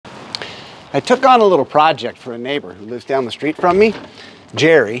I took on a little project for a neighbor who lives down the street from me.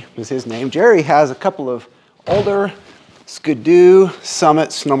 Jerry was his name. Jerry has a couple of older SkiDoo Summit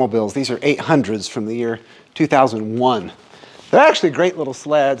snowmobiles. These are 800s from the year 2001. They're actually great little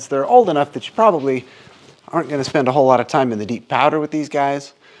sleds. They're old enough that you probably aren't going to spend a whole lot of time in the deep powder with these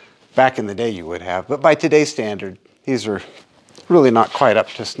guys. Back in the day you would have, but by today's standard, these are really not quite up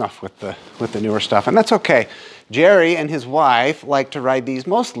to snuff with the newer stuff, and that's okay. Jerry and his wife like to ride these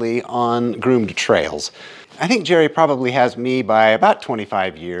mostly on groomed trails. I think Jerry probably has me by about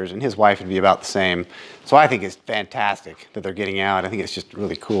 25 years, and his wife would be about the same. So I think it's fantastic that they're getting out. I think it's just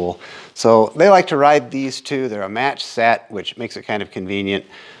really cool. So they like to ride these two. They're a match set, which makes it kind of convenient.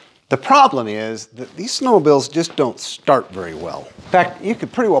 The problem is that these snowmobiles just don't start very well. In fact, you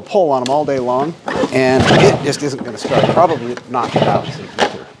could pretty well pull on them all day long, and it just isn't going to start. Probably not without some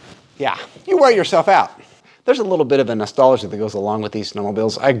ether. Yeah, you wear yourself out. There's a little bit of a nostalgia that goes along with these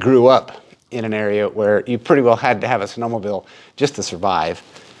snowmobiles. I grew up in an area where you pretty well had to have a snowmobile just to survive.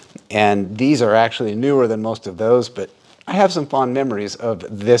 And these are actually newer than most of those, but I have some fond memories of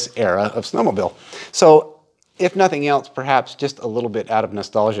this era of snowmobile. So if nothing else, perhaps just a little bit out of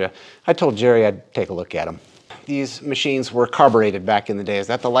nostalgia, I told Jerry I'd take a look at them. These machines were carbureted back in the day. Is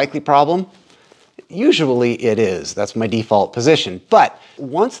that the likely problem? Usually it is. That's my default position. But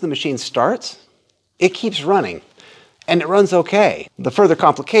once the machine starts, it keeps running, and it runs okay. The further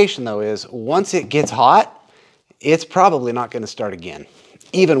complication, though, is once it gets hot, it's probably not going to start again.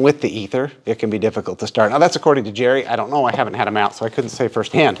 Even with the ether, it can be difficult to start. Now, that's according to Jerry. I don't know. I haven't had him out, so I couldn't say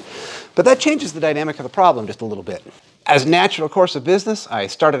firsthand. But that changes the dynamic of the problem just a little bit. As a natural course of business, I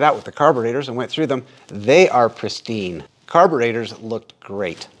started out with the carburetors and went through them. They are pristine. Carburetors looked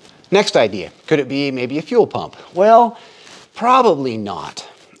great. Next idea. Could it be maybe a fuel pump? Well, probably not.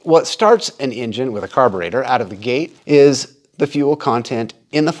 What starts an engine with a carburetor out of the gate is the fuel content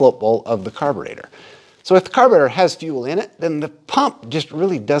in the float bowl of the carburetor. So if the carburetor has fuel in it, then the pump just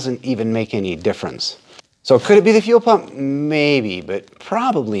really doesn't even make any difference. So could it be the fuel pump? Maybe, but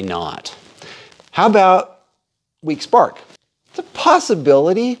probably not. How about weak spark? It's a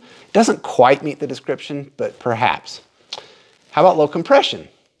possibility. Doesn't quite meet the description, but perhaps. How about low compression?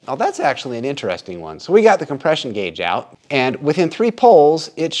 Now that's actually an interesting one. So we got the compression gauge out, and within 3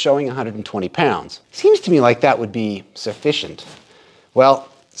 poles, it's showing 120 pounds. Seems to me like that would be sufficient. Well,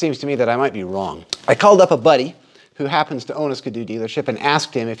 it seems to me that I might be wrong. I called up a buddy who happens to own a SkiDoo dealership and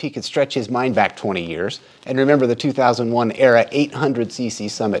asked him if he could stretch his mind back 20 years and remember the 2001 era 800cc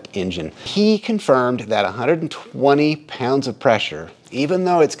Summit engine. He confirmed that 120 pounds of pressure, even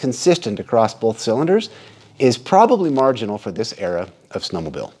though it's consistent across both cylinders, is probably marginal for this era of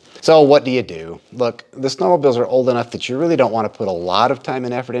snowmobile. So what do you do? Look, the snowmobiles are old enough that you really don't want to put a lot of time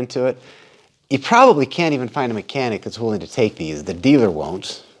and effort into it. You probably can't even find a mechanic that's willing to take these. The dealer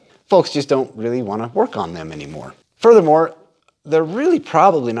won't. Folks just don't really want to work on them anymore. Furthermore, they're really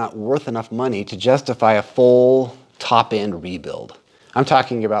probably not worth enough money to justify a full top-end rebuild. I'm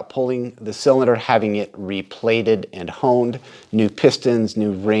talking about pulling the cylinder, having it replated and honed, new pistons,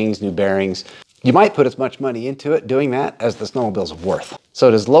 new rings, new bearings. You might put as much money into it doing that as the snowmobile's worth.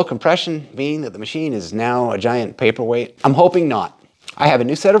 So does low compression mean that the machine is now a giant paperweight? I'm hoping not. I have a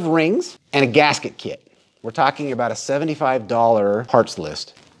new set of rings and a gasket kit. We're talking about a $75 parts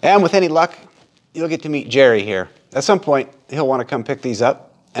list. And with any luck, you'll get to meet Jerry here. At some point, he'll want to come pick these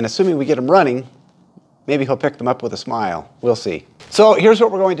up, and assuming we get them running, maybe he'll pick them up with a smile. We'll see. So here's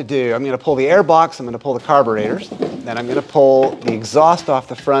what we're going to do. I'm going to pull the air box, I'm going to pull the carburetors, then I'm going to pull the exhaust off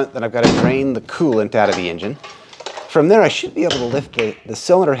the front, then I've got to drain the coolant out of the engine. From there, I should be able to lift the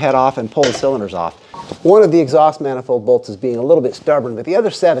cylinder head off and pull the cylinders off. One of the exhaust manifold bolts is being a little bit stubborn, but the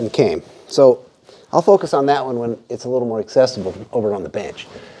other 7 came. So I'll focus on that one when it's a little more accessible over on the bench.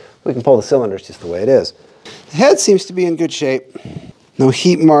 We can pull the cylinders just the way it is. The head seems to be in good shape. No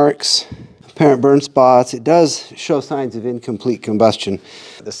heat marks, apparent burn spots. It does show signs of incomplete combustion.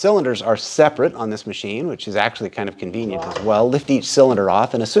 The cylinders are separate on this machine, which is actually kind of convenient as well. Lift each cylinder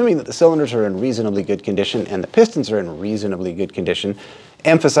off, and assuming that the cylinders are in reasonably good condition and the pistons are in reasonably good condition,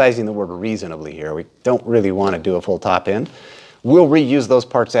 emphasizing the word reasonably here, we don't really want to do a full top end. We'll reuse those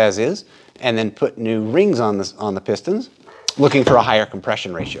parts as is, and then put new rings on the pistons, looking for a higher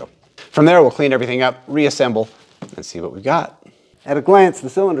compression ratio. From there, we'll clean everything up, reassemble, and see what we've got. At a glance, the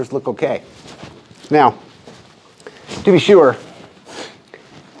cylinders look okay. Now, to be sure,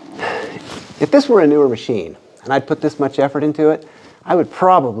 if this were a newer machine, and I'd put this much effort into it, I would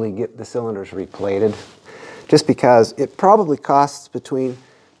probably get the cylinders replated, just because it probably costs between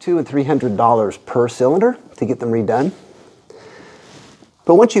 $200 and $300 per cylinder to get them redone.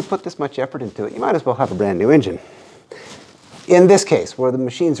 But once you put this much effort into it, you might as well have a brand new engine. In this case, where the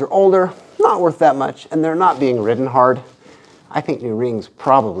machines are older, not worth that much, and they're not being ridden hard, I think new rings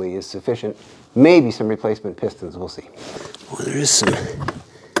probably is sufficient. Maybe some replacement pistons, we'll see. Well, there's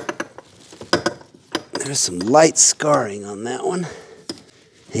some light scarring on that one.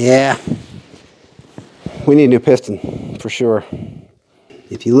 Yeah, we need a new piston for sure.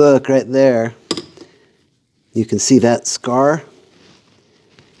 If you look right there, you can see that scar.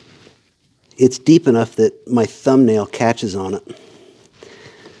 It's deep enough that my thumbnail catches on it.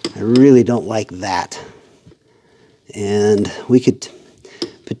 I really don't like that. And we could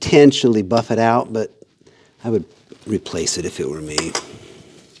potentially buff it out, but I would replace it if it were me.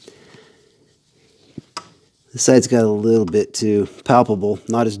 This side's got a little bit too palpable,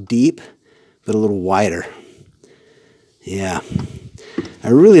 not as deep, but a little wider. Yeah, I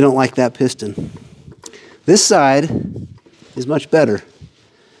really don't like that piston. This side is much better,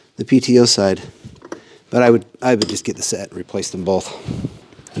 the PTO side, but I would just get the set and replace them both.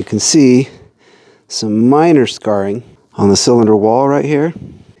 You can see some minor scarring on the cylinder wall right here.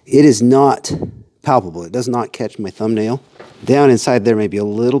 It is not palpable. It does not catch my thumbnail. Down inside there may be a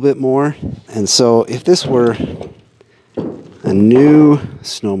little bit more. And so if this were a new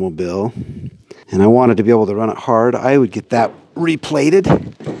snowmobile and I wanted to be able to run it hard, I would get that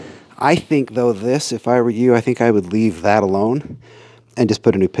replated. I think though this, if I were you, I think I would leave that alone and just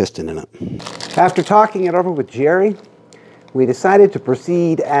put a new piston in it. After talking it over with Jerry, we decided to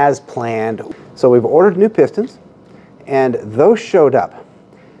proceed as planned. So we've ordered new pistons and those showed up.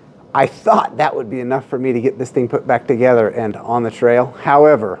 I thought that would be enough for me to get this thing put back together and on the trail.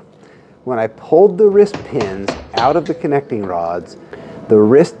 However, when I pulled the wrist pins out of the connecting rods, the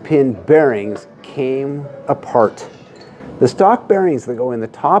wrist pin bearings came apart. The stock bearings that go in the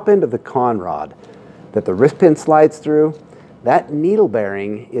top end of the con rod that the wrist pin slides through, that needle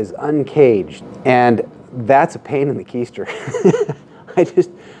bearing is uncaged, and that's a pain in the keister. I just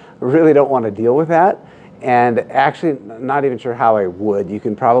really don't want to deal with that. And actually, not even sure how I would. You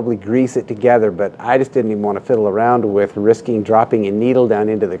can probably grease it together, but I just didn't even want to fiddle around with risking dropping a needle down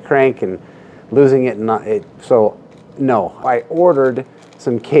into the crank and losing it. So no, I ordered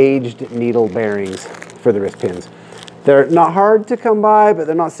some caged needle bearings for the wrist pins. They're not hard to come by, but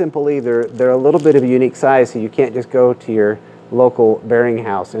they're not simple either. They're a little bit of a unique size, so you can't just go to your local bearing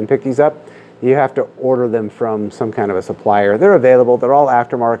house and pick these up. You have to order them from some kind of a supplier. They're available. They're all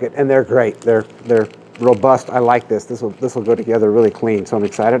aftermarket, and they're great. They're robust. I like this. This will go together really clean, so I'm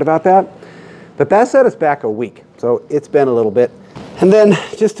excited about that. But that set us back a week, so it's been a little bit. And then,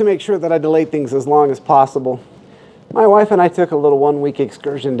 just to make sure that I delayed things as long as possible, my wife and I took a little one-week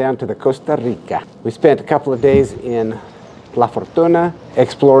excursion down to the Costa Rica. We spent a couple of days in La Fortuna,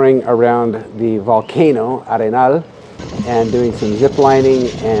 exploring around the volcano Arenal, and doing some zip lining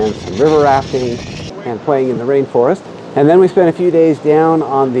and some river rafting and playing in the rainforest. And then we spent a few days down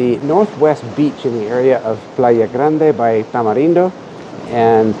on the northwest beach in the area of Playa Grande by Tamarindo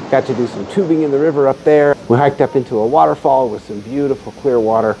and got to do some tubing in the river up there. We hiked up into a waterfall with some beautiful clear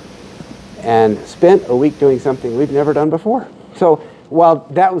water and spent a week doing something we've never done before. So while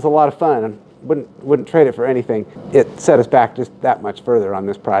that was a lot of fun, and wouldn't trade it for anything, it set us back just that much further on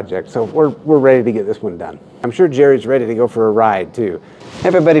this project. So we're ready to get this one done. I'm sure Jerry's ready to go for a ride too.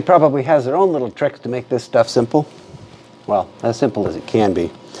 Everybody probably has their own little tricks to make this stuff simple. Well, as simple as it can be.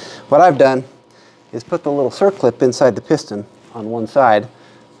 What I've done is put the little circlip inside the piston on one side,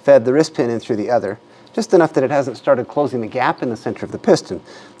 fed the wrist pin in through the other, just enough that it hasn't started closing the gap in the center of the piston.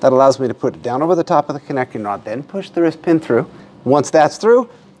 That allows me to put it down over the top of the connecting rod, then push the wrist pin through. Once that's through,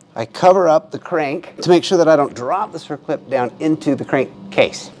 I cover up the crank to make sure that I don't drop the circlip down into the crank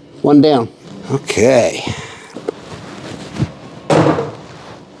case. One down. Okay.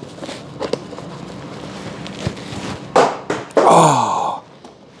 Oh,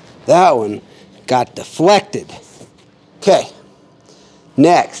 that one got deflected. Okay,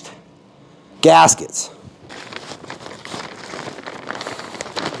 next, gaskets.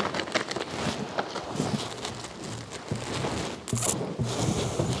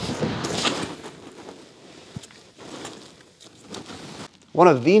 One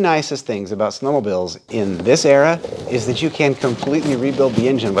of the nicest things about snowmobiles in this era is that you can completely rebuild the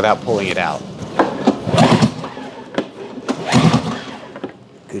engine without pulling it out.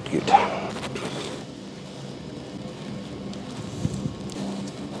 Good, good.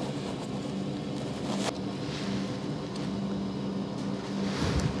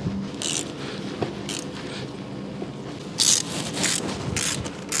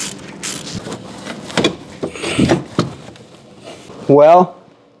 Well,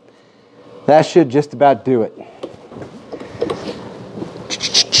 that should just about do it.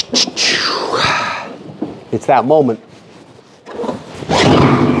 It's that moment.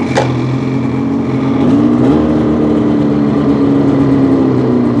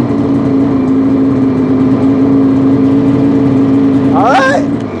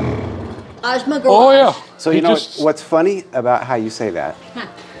 So you know what's funny about how you say that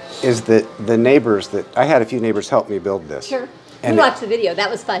is that the neighbors that I had a few neighbors help me build this. Sure. And we watched the video. That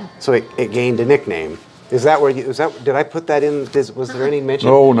was fun. So it gained a nickname. Is that where you? Did I put that in? Was there any mention?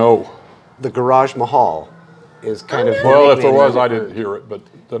 Oh no. The Garage Mahal is kind of. Well, if there was, I didn't hear it, but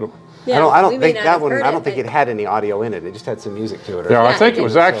that'll. Yeah, I don't think that one. I don't think it had any audio in it. It just had some music to it. Yeah, I think it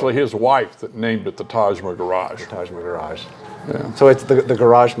was actually his wife that named it the Taj Mahal Garage. The Taj Mahal Garage. Yeah. So it's the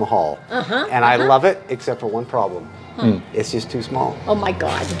Garage Mahal, and I love it except for one problem. It's just too small. Oh my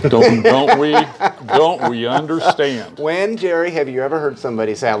God. Don't we understand? When, Jerry, have you ever heard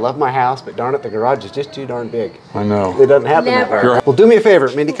somebody say, "I love my house, but darn it, the garage is just too darn big"? I know. It doesn't happen Never. that way. Well, do me a favor,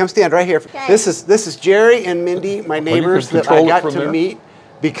 Mindy. Come stand right here. Okay. This is Jerry and Mindy, my neighbors that I got to meet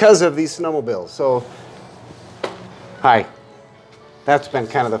because of these snowmobiles. So, hi. That's been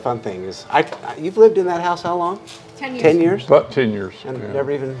kind of the fun thing. Is you've lived in that house how long? 10 years. 10 years? About 10 years. And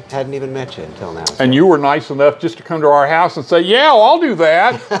yeah. hadn't even met you until now. So. And you were nice enough just to come to our house and say, yeah, well, I'll do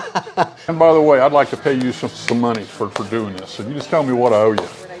that. And by the way, I'd like to pay you some money for doing this. So you just tell me what I owe you.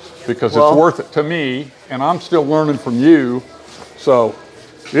 Because it's worth it to me, and I'm still learning from you. So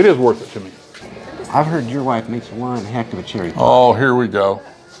it is worth it to me. I've heard your wife makes one heck of a cherry pie. Oh, here we go.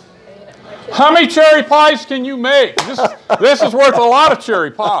 How many cherry pies can you make? This is worth a lot of cherry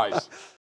pies.